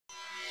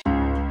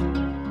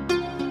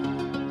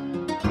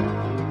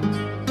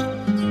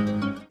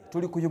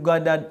tuli ku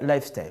Ugandan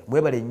lifestyle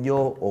mwebale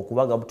nnyo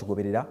okubanga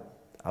mutugoberera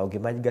awo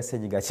gemanyi ga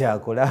senyiga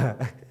kyakola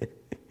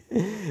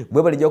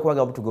mwebale nnyo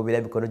okubanga mutugoberera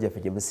emikono gyaffe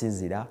gye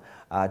musinzira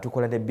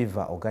tukola ne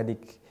Biva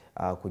Organic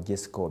ku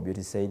Jesco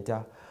Beauty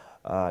Center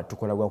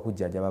tukola gwa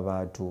kujjanjaba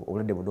abantu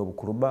obulwadde buno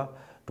obukuluma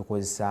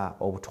tukozesa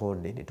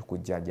obutonde ne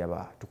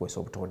tukujjanjaba tukozesa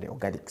obutonde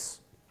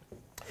organics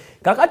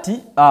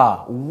kakati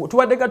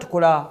tubaddeka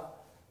tukola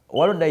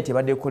walo night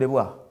ebadde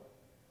ekolebwa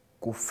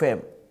ku FEM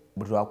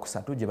buli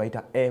lwakusatu gye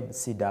bayita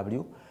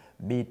MCW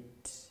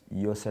Meet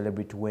Your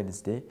Celebrity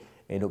Wednesday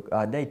eno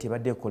night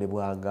ebadde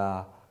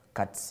ekolebwanga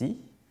Katsi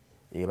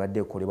ebadde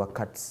ekolebwa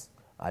Katsi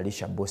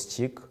Alicia Boss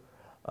Chick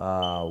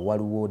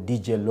waliwo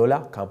DJ Lola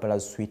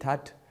Kampala's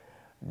Sweetheart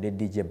ne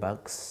DJ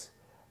Banks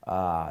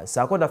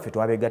saako naffe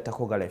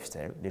twabegattako ga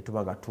lifestyle ne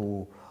tuba nga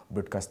tu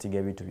broadcasting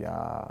ebintu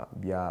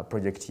bya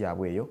project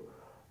yabwe eyo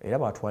era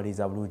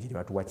batwaliza bulungi ne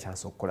batuwa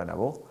chance okukola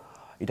nabo.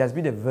 It has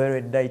been a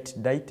very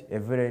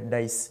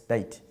nice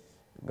night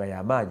nga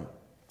yamaanyi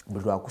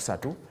buli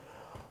lwakusatu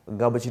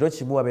nga mu kiro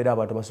kimu wabeera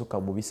abantu basukka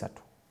mu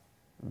bisatu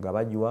nga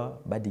banywa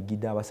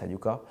badigida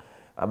basanyuka.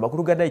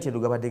 Amakulu ga night eno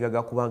gabadde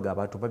gakubanga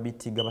abantu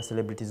bamitinga ba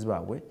celebrities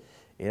baabwe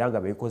era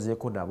nga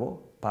beekozeeko nabo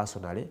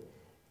personally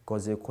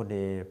kozeeko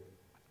ne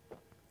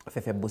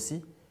Fefe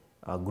Busi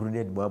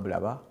Grenade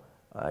Mwambulaba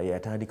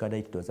yatandika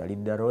night doza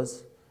Linda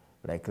Rose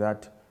like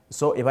that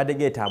so ebadde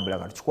ng'etambula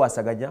nga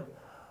tukikwasaganya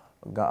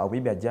nga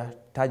omuyimbi ajja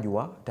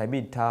tanywa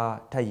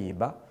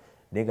tayimba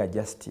naye nga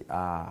just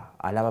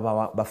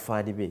alaba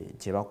bafaani be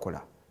kye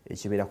bakola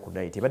ekibeera ku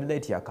night ebadde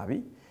night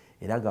yakabi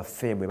era nga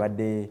FEM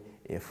ebadde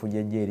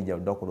efunye nnyo erinnya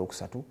lunaku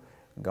lwokusatu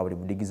nga buli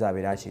mudigizi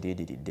abeera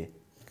akirindiridde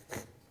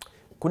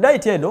ku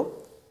night eno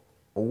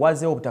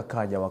owazeewo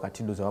obutakkaanya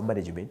wakati ndoza wa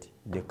management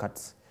ne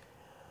Cats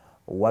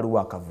waliwo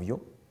akavuyo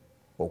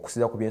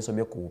okusinza ku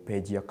byensomye ku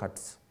peegi ya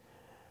Cats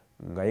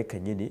nga ye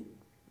kennyini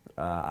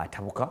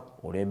atabuka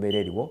olw'embeera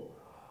eriwo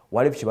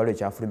waliwo ekibalo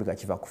ekyafulumika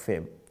kiva ku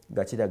FEM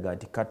nga kiraga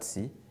nti Cats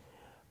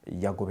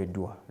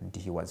yagobeddwa nti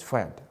he was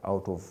fired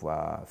out of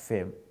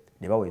FEM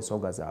ne bawa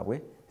ensonga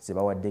zaabwe ze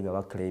bawadde nga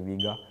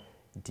baclaiminga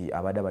nti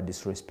abadde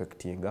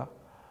abadisrespectinga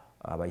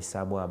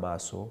abayisaamu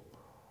amaaso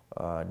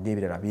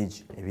n'ebirala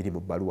bingi ebiri mu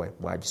bbaluwa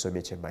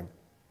mwagisomye kyemmanyi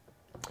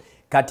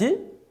kati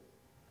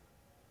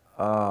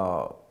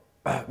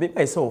me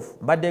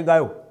myself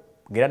mbaddengayo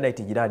ngera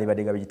night gira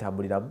nebadde nga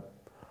bigitambuliramu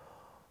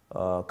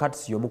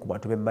Cats y'omu ku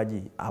bantu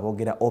bemmanyi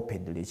aboogera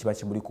openly ekiba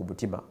kimuli ku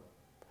mutima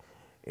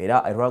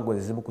era erwango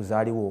ezimu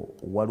kuzaaliwo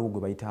waliwo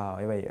gwe bayita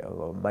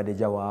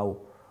manager waawo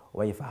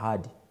oba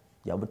Fahadi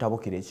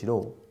yamutabukira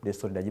ekiro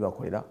n'estori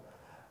nagibakolera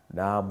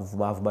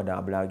n'amuvumaavuma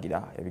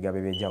n'amulangira ebigambo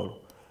ebyenjawulo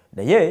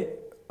naye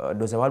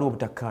ndoza waliwo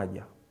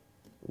obutakkaanya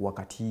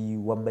wakati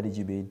wa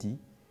management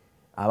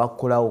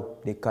abakolawo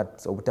ne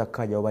Cats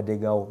obutakkaanya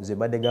obaddengawo nze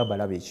mbadde ngamba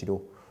alaba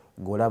ekiro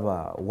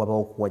ng'olaba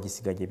wabawo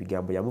okuwagisiganya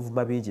ebigambo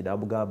yamuvuma bingi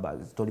n'amugamba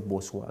toli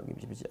boss wange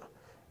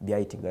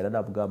byayitinga era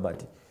n'amugamba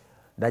nti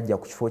najja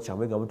ku kifo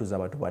kyamwe nga mutuza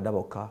abantu bana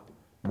bokka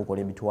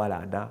mukola emitwalo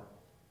 4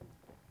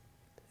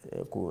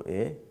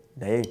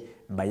 naye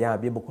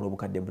mbayambye mukola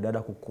obukadde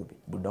 8 ku 10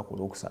 buli lunaku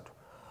olwokusatu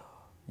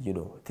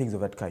things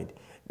of that kind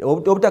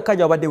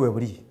obutakkaanya wabadde we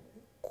buli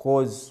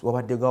cause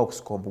wabadde ngaawo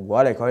okusikombuggwa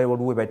walabika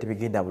waliwo ebadde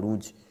tebigenda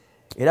bulungi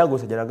era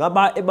ng'osajja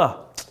nagamba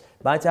Emma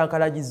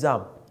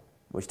bankyankalagizaamu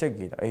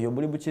okitegeera eyo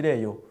mulimu kiro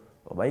eyo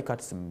omanyi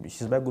Cats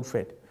she's my good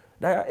friend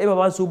naye Emma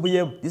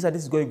bansumbuyeemu this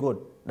is going on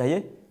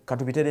naye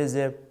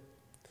katubitereezeemu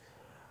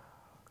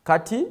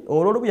kati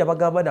olw'olumu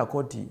yabagamba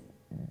nako nti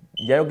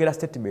yayogera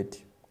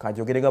statement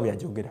kanjogere nga bwe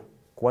yajogera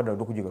kubanga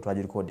n'okugiga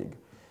twagirecording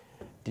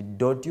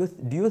do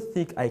you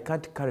think I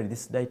can't carry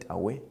this night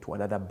away to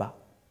another bar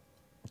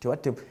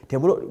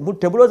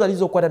temulowooza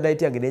liza okukwata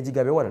night yange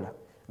n'enjigabe walala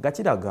nga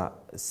kiraga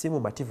si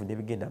mumativu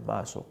n'ebigenda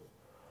maaso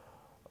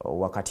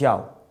wakati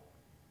awo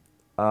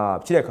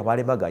kireka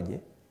baalemaganye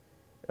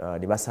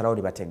ne basalawo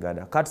ne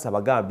bategana Cats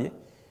abagambye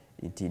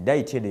nti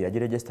night eno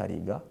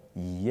yagiregisteringa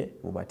ye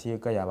mu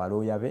mateeka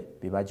y'abalooya be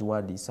be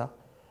bagiwandiisa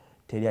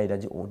teri alina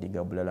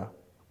gi-owninga bulala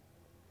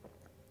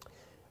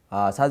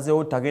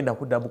sazeewo tagenda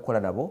kuddamu kukola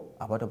nabo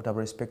abantu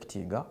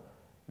abatamu-respectinga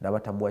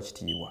n'abatamuwa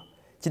kitiibwa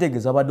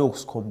kitegeeza abadde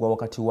okusikombwa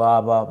wakati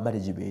w'aba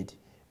management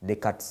ne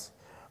Cats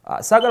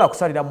saagala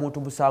kusalira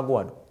muntu musango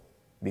wano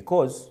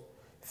because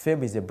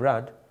FEM is a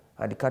brand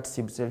and Cats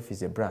himself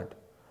is a brand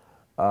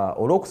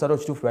olw'okusala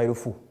ekituufu lwali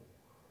lufu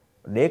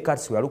naye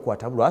Cats we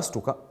yalukwatamu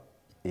lwasituka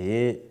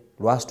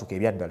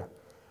ebyaddala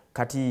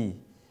kati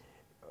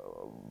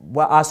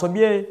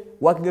asomye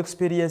working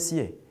experience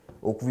ye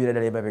okuviira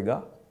ddala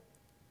emabega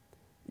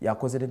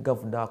yakoze ne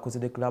Governor akoze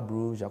ne Club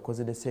Rouge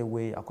akoze ne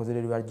Seway akoze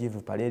ne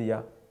Rajiv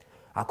Paleria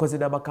akoze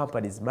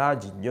n'amakampanies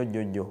mangi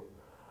nnyo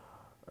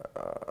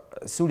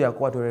siwuli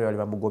akwata olwera bali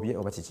bamugobye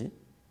oba kiki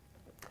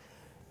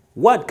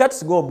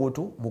Cats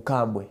ng'omuntu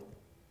mukambwe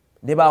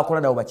ne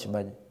baakola nabo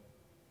bakimanyi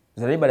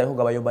nze baleko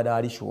nga bayomba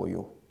n'alisha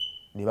oyo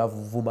ne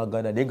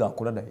bavumagana naye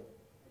ng'akola naye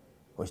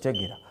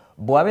okitegeera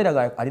bw'abeera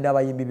nga alina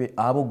abayimbi be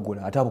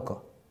aboggola atabuka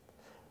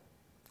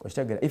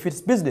okitegeera if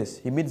it's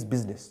business he means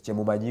business kye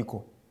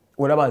mumanyiiko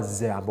olaba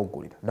nze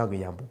yambugulira nange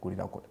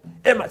yambugulira kola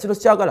ema kino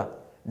kyagala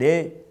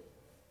ne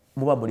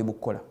muba muri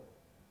mukola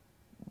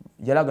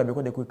yalaga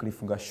meko ne quickly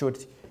nga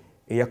shot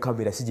eya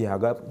camera sije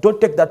yaga don't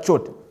take that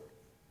shot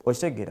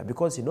oshegera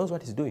because he knows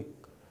what he's doing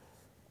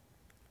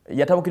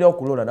yatabukira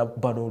okulola na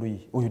bano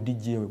lui oyo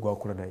DJ we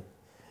gwakola naye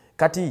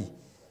kati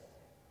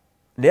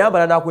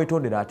neyambala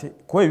nakwetondera ate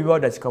ko ebibawo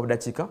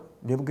dakika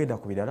ne mugenda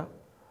kubirala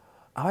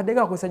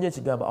abaddenga akwesanya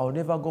ekigamba I'll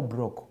never go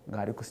broke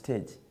ng'ali ku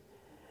stage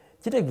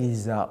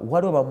kitegeeza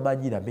waliwo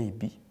bamumanyira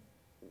maybe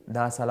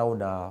n'asalawo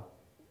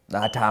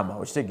n'ataama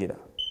okitegeera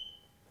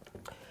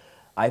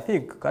I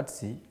think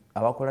katsi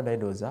abakola naye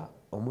ndowooza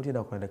omuntu yena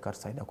akola ne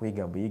katsi alina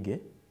kuyiga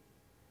mbuyige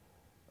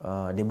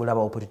ne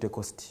mulaba opportunity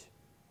cost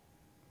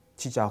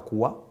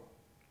kikyakuwa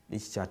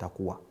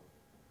nekikyatakuwa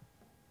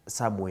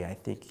somewhere I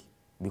think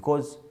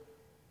because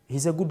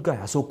he's a good guy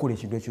asokola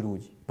ekintu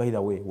ekirungi by the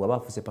way waba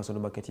afuse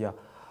personal market ya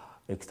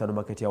external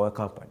market ya wa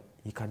company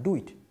he can do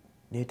it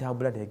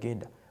netambula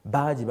negenda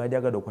banji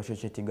bandyagadde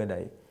okwashochetinga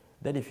naye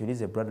then if you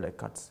use a brand like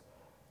Cats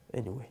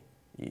anyway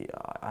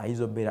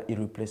ayinza obeera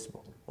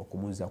irreplaceable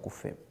okumuza ku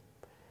fame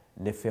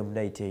ne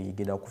fame night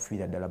eyigenda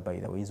okufiira ddala by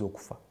the way ayinza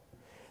okufa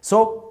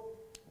so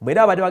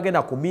mwena abadde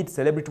bagenda ku meet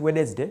Celebrity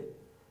Wednesday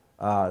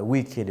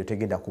weekend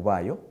tegenda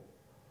kubaayo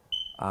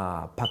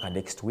paka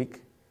next week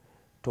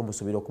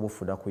tumusobera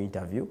okumufuna ku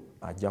interview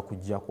ajja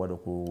kujja kwano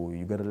ku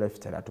Uganda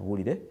Lifestyle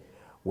atubulire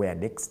where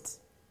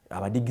next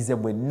abadigize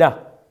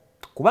mwenna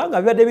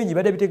kubanga bibadde bingi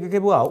bibadde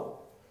bitegekebwawo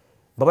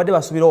babadde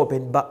basubira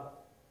open ba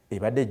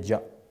ebadde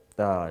jja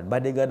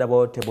mbadde nganda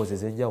ba tables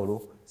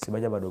ezenjawulo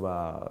simanya bano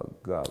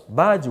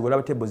bangi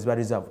olaba tables ba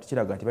reserve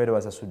kiraga nti bayina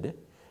basasudde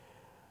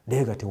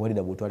naye nga tewali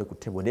na muntu ali ku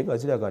table naye nga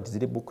ziraga nti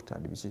ziri booked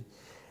and biki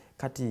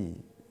kati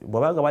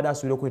bwabanga badde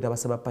asubira okweta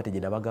basaba party gye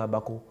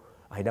nabagambako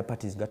alina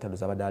parties nga ttaano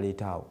zabadde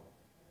aleetaawo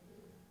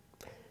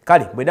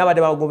kale mwena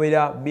abadde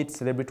bagobera Meet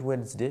Celebrity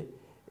Wednesday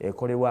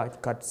ekolebwa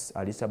Cats,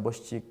 Alisa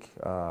Boschik,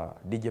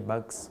 DJ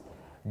Max,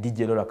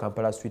 DJ Lola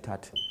Kampala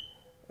Sweetheart.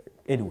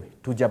 Anyway,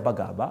 tujja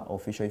bagamba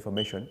official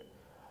information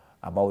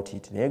about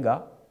it.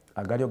 Nenga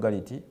agali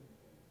ogaliti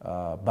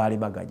bali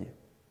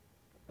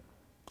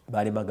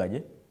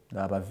maganye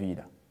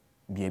n'abaviira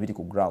bye biri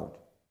ku ground.